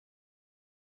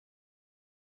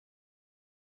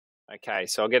Okay,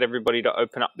 so I'll get everybody to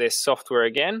open up their software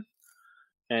again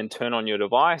and turn on your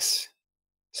device.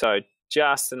 So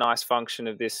just a nice function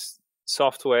of this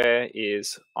software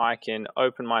is I can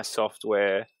open my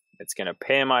software, it's going to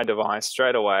pair my device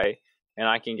straight away, and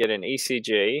I can get an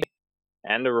ECG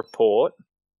and a report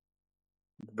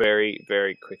very,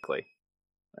 very quickly.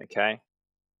 Okay,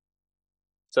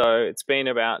 so it's been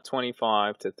about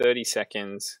 25 to 30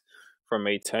 seconds from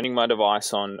me turning my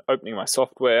device on, opening my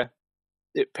software,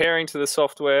 it pairing to the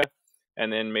software,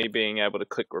 and then me being able to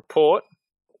click report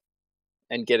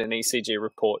and get an ECG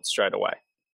report straight away.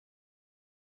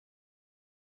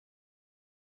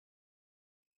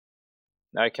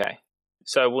 Okay,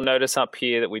 so we'll notice up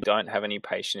here that we don't have any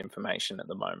patient information at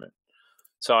the moment.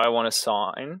 So I want to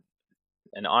assign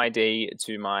an ID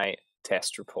to my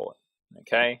test report.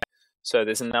 Okay, so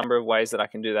there's a number of ways that I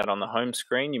can do that on the home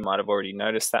screen. You might have already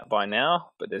noticed that by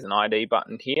now, but there's an ID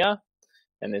button here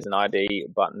and there's an ID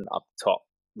button up top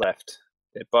left.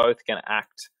 They're both going to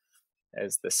act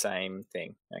as the same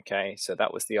thing. Okay, so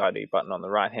that was the ID button on the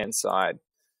right hand side,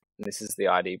 and this is the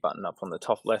ID button up on the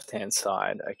top left hand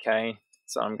side. Okay,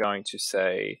 so I'm going to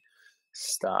say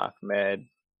Stark Med.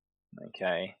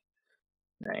 Okay,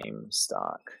 name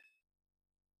Stark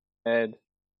Med.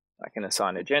 I can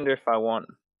assign a gender if I want.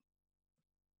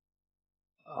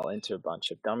 I'll enter a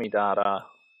bunch of dummy data.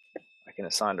 I can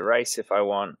assign a race if I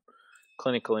want.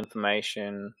 Clinical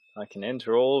information. I can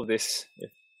enter all of this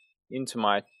into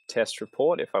my test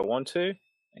report if I want to.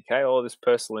 Okay, all this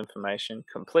personal information,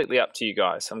 completely up to you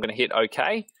guys. I'm going to hit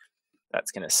OK.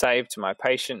 That's going to save to my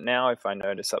patient now. If I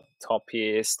notice up the top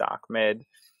here, Stark Med,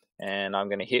 and I'm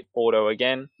going to hit auto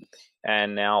again.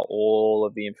 And now all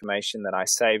of the information that I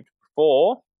saved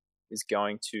before is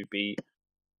going to be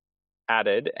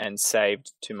added and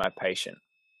saved to my patient.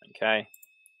 Okay,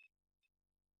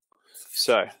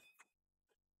 so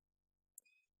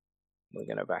we're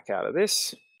going to back out of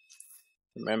this.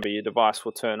 Remember, your device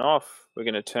will turn off. We're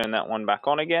going to turn that one back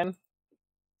on again.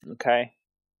 Okay,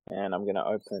 and I'm going to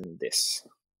open this.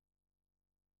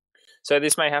 So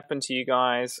this may happen to you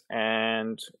guys,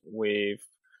 and we've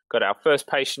got our first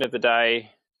patient of the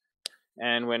day,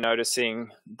 and we're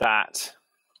noticing that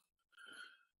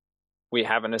we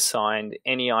haven't assigned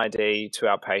any ID to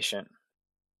our patient.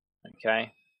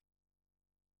 Okay,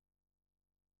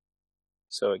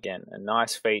 so again, a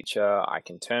nice feature. I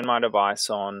can turn my device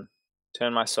on,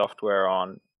 turn my software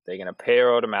on, they're going to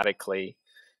pair automatically,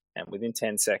 and within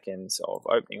 10 seconds of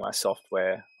opening my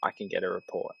software, I can get a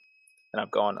report. And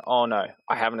I've gone, oh no,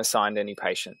 I haven't assigned any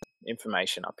patient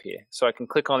information up here. So I can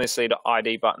click on this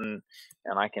ID button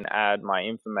and I can add my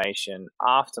information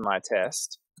after my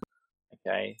test.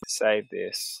 Okay, save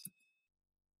this.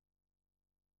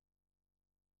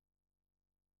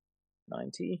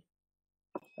 90.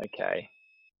 Okay,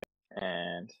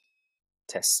 and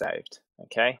test saved.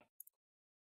 Okay.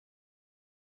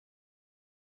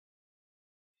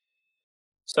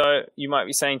 So you might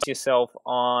be saying to yourself,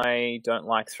 I don't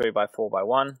like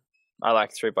 3x4x1. I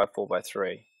like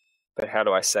 3x4x3. But how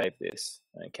do I save this?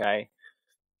 Okay.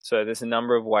 So there's a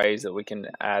number of ways that we can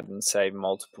add and save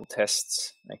multiple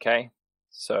tests. Okay.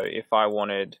 So if I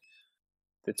wanted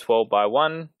the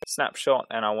 12x1 snapshot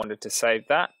and I wanted to save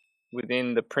that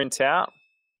within the printout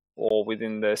or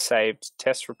within the saved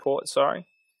test report, sorry,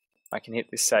 I can hit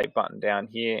this save button down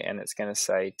here and it's going to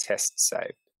say test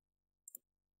saved.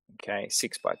 Okay,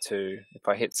 6x2. If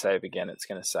I hit save again, it's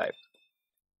going to save.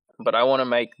 But I want to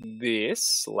make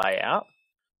this layout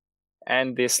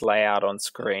and this layout on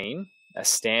screen a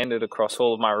standard across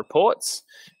all of my reports,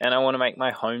 and I want to make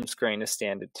my home screen a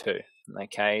standard too.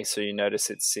 Okay, so you notice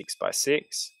it's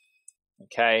 6x6.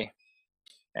 Okay,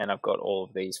 and I've got all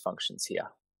of these functions here.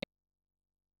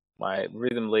 My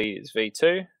rhythm lead is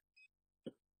V2.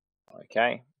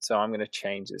 Okay, so I'm going to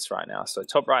change this right now. So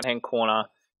top right hand corner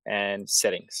and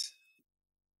settings.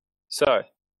 So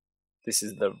this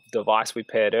is the device we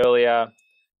paired earlier.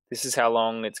 This is how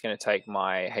long it's going to take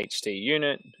my HD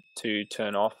unit to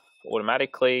turn off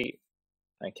automatically.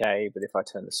 Okay, but if I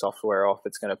turn the software off,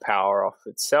 it's going to power off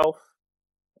itself.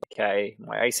 Okay,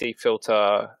 my AC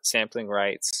filter, sampling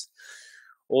rates,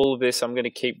 all of this I'm going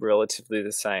to keep relatively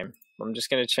the same. I'm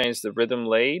just going to change the rhythm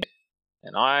lead,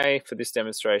 and I, for this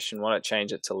demonstration, want to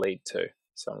change it to lead 2.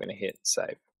 So I'm going to hit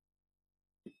save.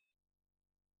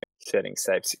 Settings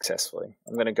saved successfully.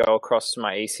 I'm going to go across to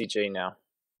my ECG now.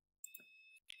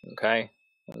 Okay,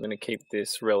 I'm going to keep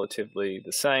this relatively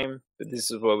the same, but this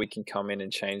is where we can come in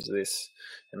and change this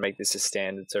and make this a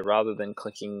standard. So rather than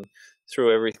clicking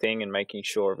through everything and making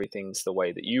sure everything's the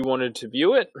way that you wanted to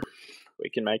view it, we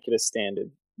can make it a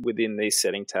standard within these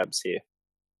setting tabs here.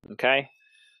 Okay,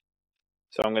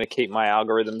 So I'm going to keep my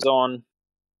algorithms on.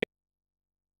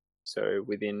 So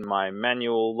within my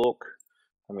manual look,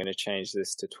 I'm going to change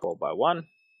this to 12 by 1.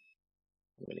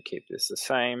 I'm going to keep this the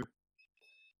same.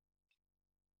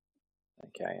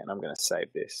 Okay, and I'm going to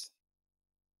save this.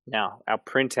 Now, our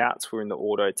printouts were in the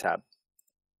Auto tab.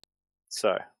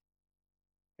 So,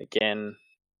 again,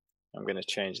 I'm going to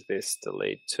change this to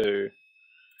lead 2.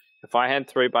 If I had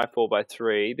 3 by 4 by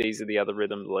 3, these are the other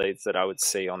rhythm leads that I would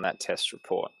see on that test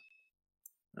report.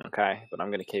 Okay, but I'm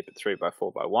going to keep it 3 by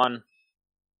 4 by 1.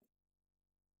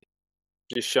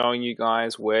 Just showing you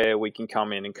guys where we can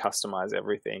come in and customize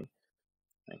everything.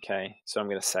 Okay, so I'm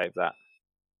going to save that.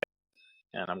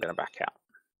 And I'm going to back out.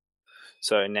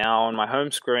 So now on my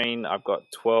home screen, I've got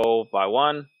 12 by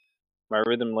 1. My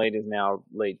rhythm lead is now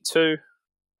lead 2.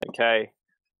 Okay,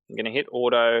 I'm going to hit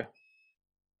auto.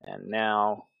 And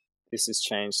now this is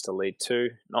changed to lead 2,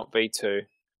 not V2.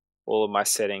 All of my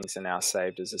settings are now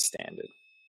saved as a standard.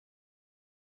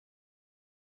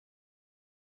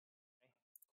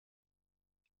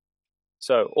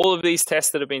 So all of these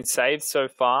tests that have been saved so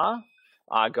far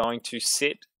are going to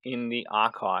sit in the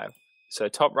archive. So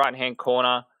top right hand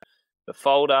corner, the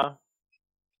folder,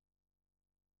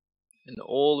 and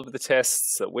all of the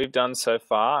tests that we've done so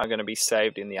far are going to be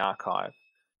saved in the archive.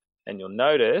 And you'll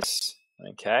notice,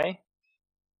 okay,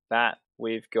 that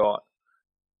we've got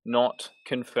not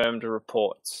confirmed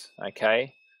reports,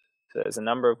 okay? So there's a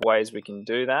number of ways we can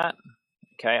do that.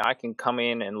 Okay, I can come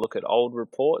in and look at old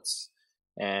reports,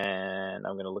 and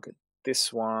I'm going to look at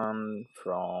this one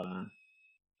from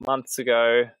months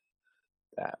ago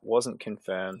that wasn't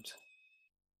confirmed.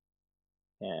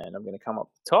 And I'm going to come up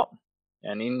the top,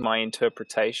 and in my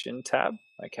interpretation tab,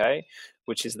 okay,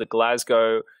 which is the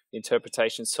Glasgow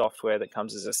interpretation software that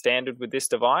comes as a standard with this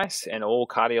device and all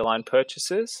Cardioline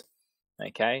purchases,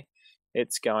 okay,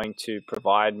 it's going to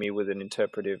provide me with an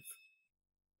interpretive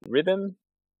rhythm.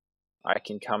 I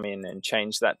can come in and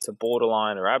change that to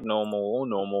borderline or abnormal or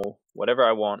normal, whatever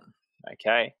I want,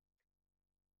 okay.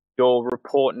 Your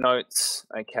report notes,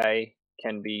 okay,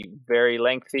 can be very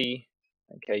lengthy.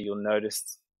 Okay, you'll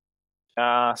notice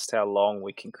just how long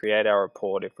we can create our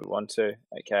report if we want to,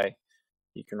 okay.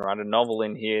 You can write a novel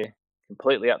in here,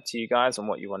 completely up to you guys on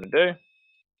what you want to do,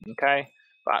 okay.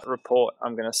 But report,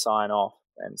 I'm going to sign off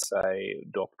and say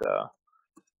Dr.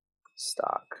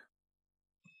 Stark,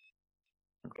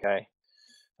 okay.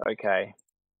 Okay,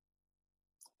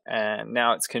 and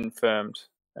now it's confirmed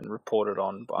and reported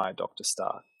on by Dr.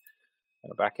 Stark. I'm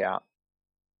going to back out,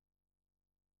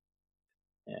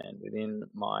 and within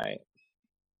my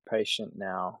patient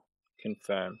now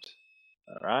confirmed,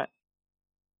 all right?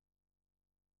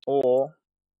 Or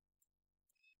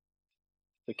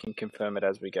we can confirm it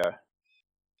as we go,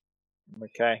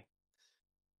 okay?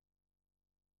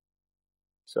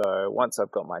 So once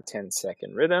I've got my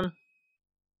 10-second rhythm,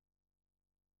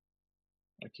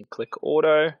 I can click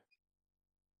auto,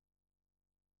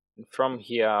 and from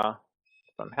here,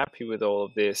 if I'm happy with all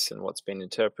of this and what's been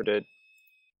interpreted,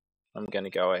 I'm going to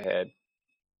go ahead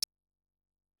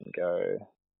and go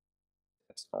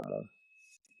test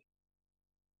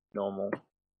normal,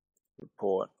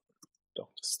 report,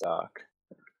 Dr. Stark.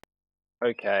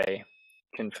 Okay,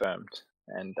 confirmed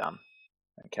and done.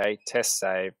 Okay, test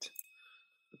saved.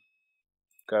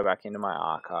 Go back into my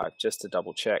archive just to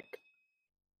double check.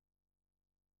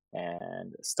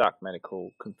 And Stark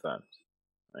Medical confirmed.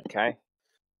 Okay,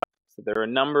 so there are a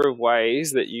number of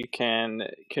ways that you can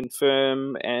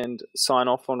confirm and sign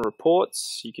off on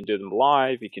reports. You can do them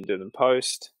live, you can do them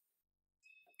post.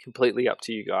 Completely up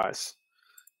to you guys.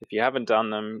 If you haven't done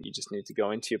them, you just need to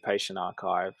go into your patient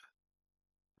archive,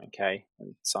 okay,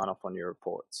 and sign off on your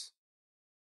reports.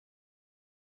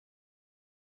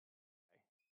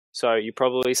 So you're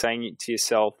probably saying to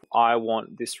yourself, I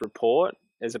want this report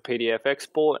as a PDF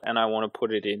export and I want to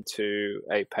put it into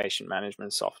a patient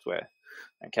management software.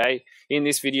 Okay, in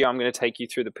this video, I'm going to take you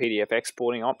through the PDF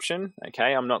exporting option.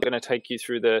 Okay, I'm not going to take you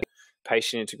through the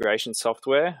patient integration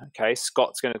software. Okay,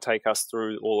 Scott's going to take us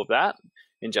through all of that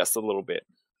in just a little bit.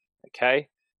 Okay,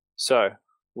 so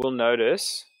we'll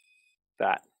notice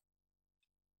that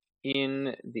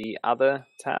in the other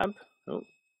tab, got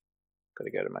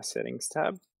to go to my settings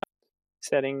tab.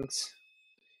 Settings.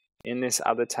 In this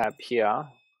other tab here,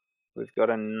 we've got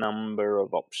a number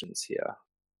of options here.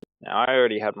 Now, I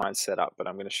already had mine set up, but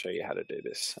I'm going to show you how to do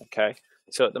this, okay?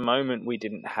 So at the moment, we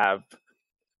didn't have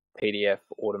PDF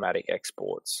automatic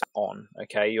exports on,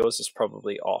 okay? Yours is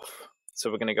probably off.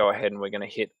 So we're going to go ahead and we're going to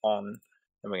hit on,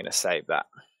 and we're going to save that.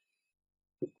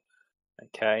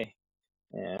 Okay,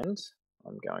 and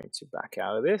I'm going to back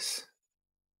out of this.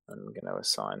 I'm going to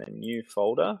assign a new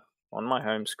folder on my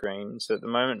home screen. So at the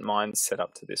moment, mine's set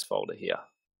up to this folder here.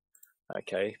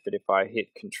 Okay, but if I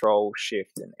hit Control,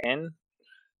 Shift, and N,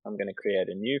 I'm going to create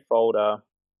a new folder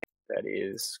that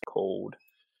is called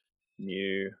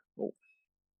new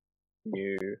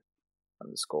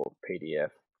underscore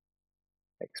PDF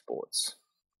exports.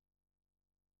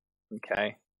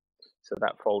 Okay, so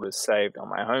that folder is saved on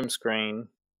my home screen.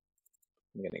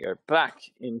 I'm going to go back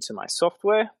into my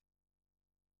software.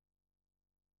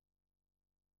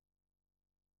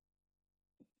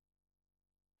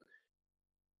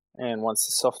 And once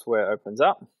the software opens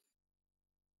up,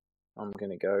 I'm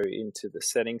going to go into the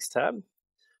settings tab.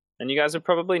 And you guys have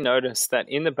probably noticed that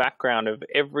in the background of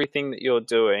everything that you're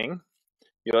doing,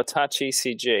 your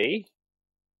TouchECG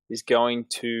is going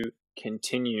to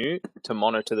continue to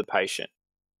monitor the patient.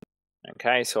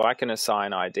 Okay, so I can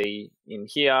assign ID in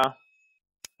here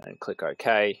and click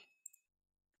OK,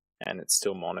 and it's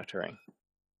still monitoring.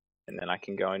 And then I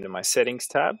can go into my settings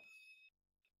tab,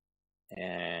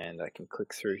 and I can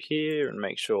click through here and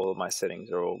make sure all of my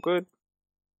settings are all good.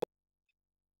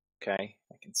 Okay,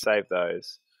 I can save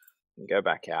those and go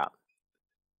back out,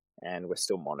 and we're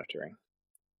still monitoring.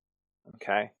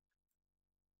 Okay.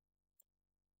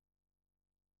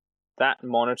 That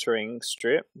monitoring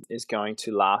strip is going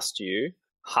to last you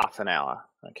half an hour,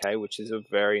 okay, which is a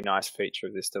very nice feature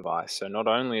of this device. So not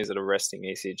only is it a resting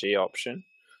ECG option,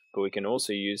 but we can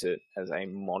also use it as a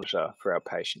monitor for our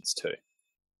patients too,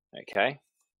 okay?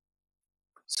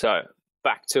 So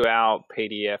back to our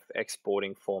PDF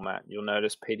exporting format, you'll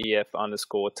notice PDF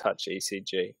underscore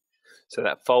TouchECG. So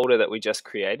that folder that we just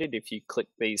created, if you click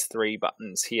these three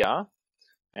buttons here,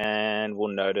 and we'll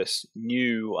notice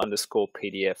new underscore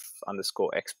PDF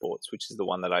underscore exports, which is the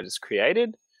one that I just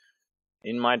created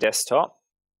in my desktop.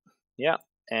 Yeah,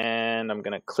 and I'm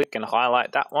going to click and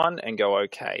highlight that one and go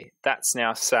OK. That's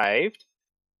now saved.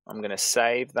 I'm going to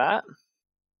save that.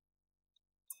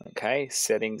 Okay,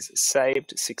 settings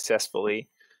saved successfully.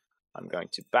 I'm going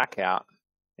to back out.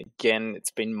 Again,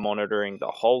 it's been monitoring the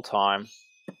whole time.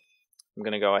 I'm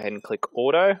going to go ahead and click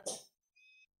Auto.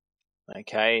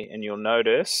 Okay, and you'll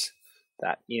notice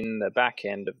that in the back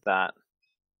end of that,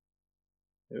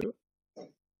 I'll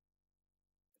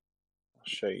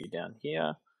show you down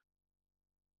here,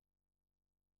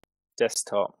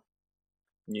 desktop,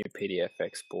 new PDF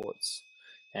exports,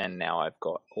 and now I've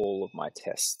got all of my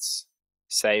tests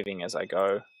saving as I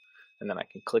go, and then I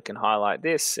can click and highlight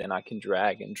this, and I can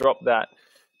drag and drop that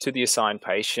to the assigned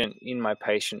patient in my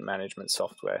patient management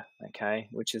software, okay,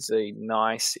 which is a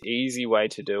nice, easy way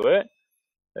to do it.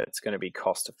 That's going to be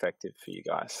cost effective for you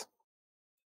guys.